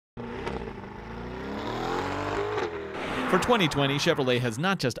For 2020, Chevrolet has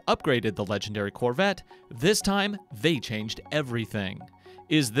not just upgraded the legendary Corvette, this time they changed everything.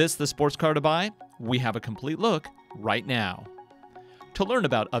 Is this the sports car to buy? We have a complete look right now. To learn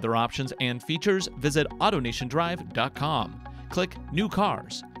about other options and features, visit AutoNationDrive.com. Click New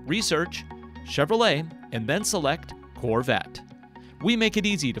Cars, research Chevrolet, and then select Corvette. We make it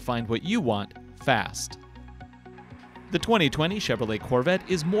easy to find what you want fast. The 2020 Chevrolet Corvette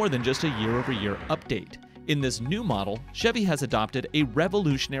is more than just a year-over-year update. In this new model, Chevy has adopted a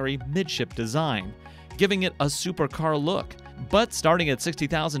revolutionary midship design, giving it a supercar look. But starting at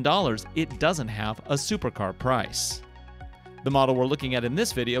 $60,000, it doesn't have a supercar price. The model we're looking at in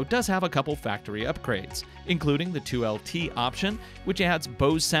this video does have a couple factory upgrades, including the 2LT option, which adds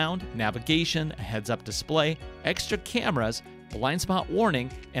Bose sound, navigation, a heads-up display, extra cameras, blind spot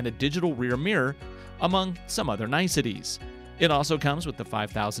warning, and a digital rear mirror, among some other niceties. It also comes with the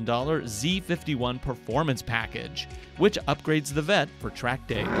 $5,000 Z51 Performance Package, which upgrades the Vette for track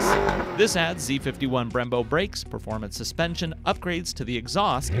days. This adds Z51 Brembo brakes, performance suspension, upgrades to the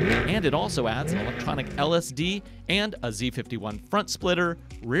exhaust, and it also adds an electronic LSD and a Z51 front splitter,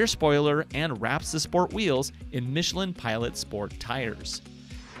 rear spoiler, and wraps the sport wheels in Michelin Pilot Sport tires.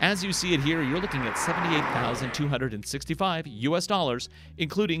 As you see it here, you're looking at $78,265 US,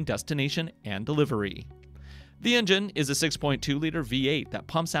 including destination and delivery. The engine is a 6.2-liter V8 that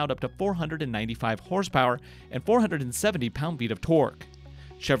pumps out up to 495 horsepower and 470 pound-feet of torque.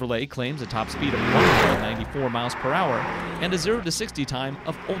 Chevrolet claims a top speed of 194 miles per hour and a 0 to 60 time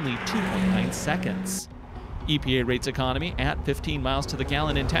of only 2.9 seconds. EPA rates economy at 15 miles to the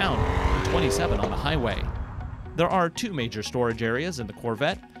gallon in town and 27 on the highway. There are two major storage areas in the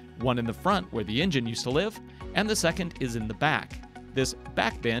Corvette, one in the front where the engine used to live, and the second is in the back. This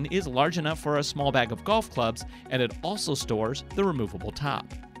back bin is large enough for a small bag of golf clubs, and it also stores the removable top.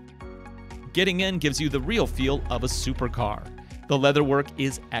 Getting in gives you the real feel of a supercar. The leatherwork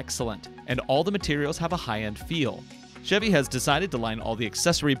is excellent, and all the materials have a high-end feel. Chevy has decided to line all the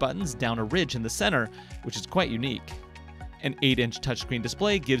accessory buttons down a ridge in the center, which is quite unique. An 8-inch touchscreen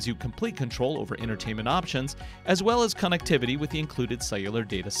display gives you complete control over entertainment options, as well as connectivity with the included cellular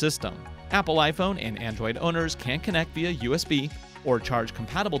data system. Apple iPhone and Android owners can connect via USB or charge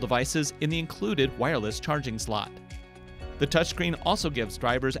compatible devices in the included wireless charging slot. The touchscreen also gives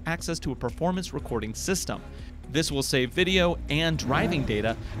drivers access to a performance recording system. This will save video and driving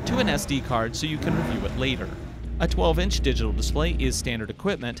data to an SD card so you can review it later. A 12-inch digital display is standard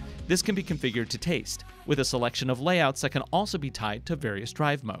equipment. This can be configured to taste, with a selection of layouts that can also be tied to various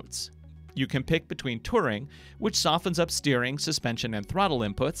drive modes. You can pick between Touring, which softens up steering, suspension, and throttle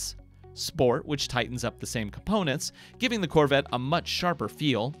inputs, Sport, which tightens up the same components, giving the Corvette a much sharper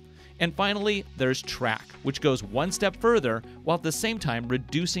feel, and finally, there's Track, which goes one step further while at the same time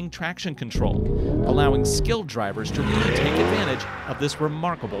reducing traction control, allowing skilled drivers to really take advantage of this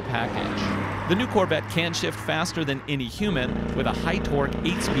remarkable package. The new Corvette can shift faster than any human with a high-torque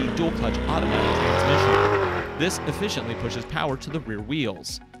 8-speed dual-clutch automatic transmission. This efficiently pushes power to the rear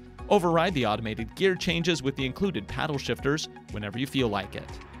wheels. Override the automated gear changes with the included paddle shifters whenever you feel like it.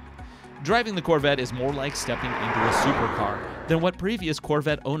 Driving the Corvette is more like stepping into a supercar than what previous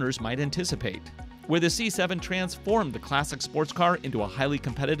Corvette owners might anticipate. Where the C7 transformed the classic sports car into a highly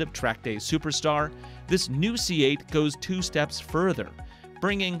competitive track day superstar, this new C8 goes two steps further,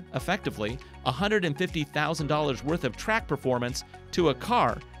 bringing, effectively, $150,000 worth of track performance to a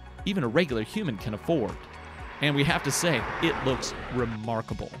car even a regular human can afford. And we have to say, it looks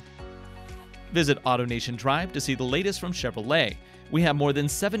remarkable. Visit AutoNation Drive to see the latest from Chevrolet. We have more than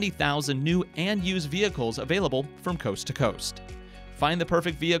 70,000 new and used vehicles available from coast to coast. Find the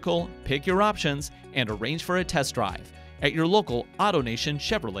perfect vehicle, pick your options, and arrange for a test drive at your local AutoNation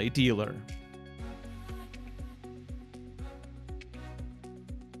Chevrolet dealer.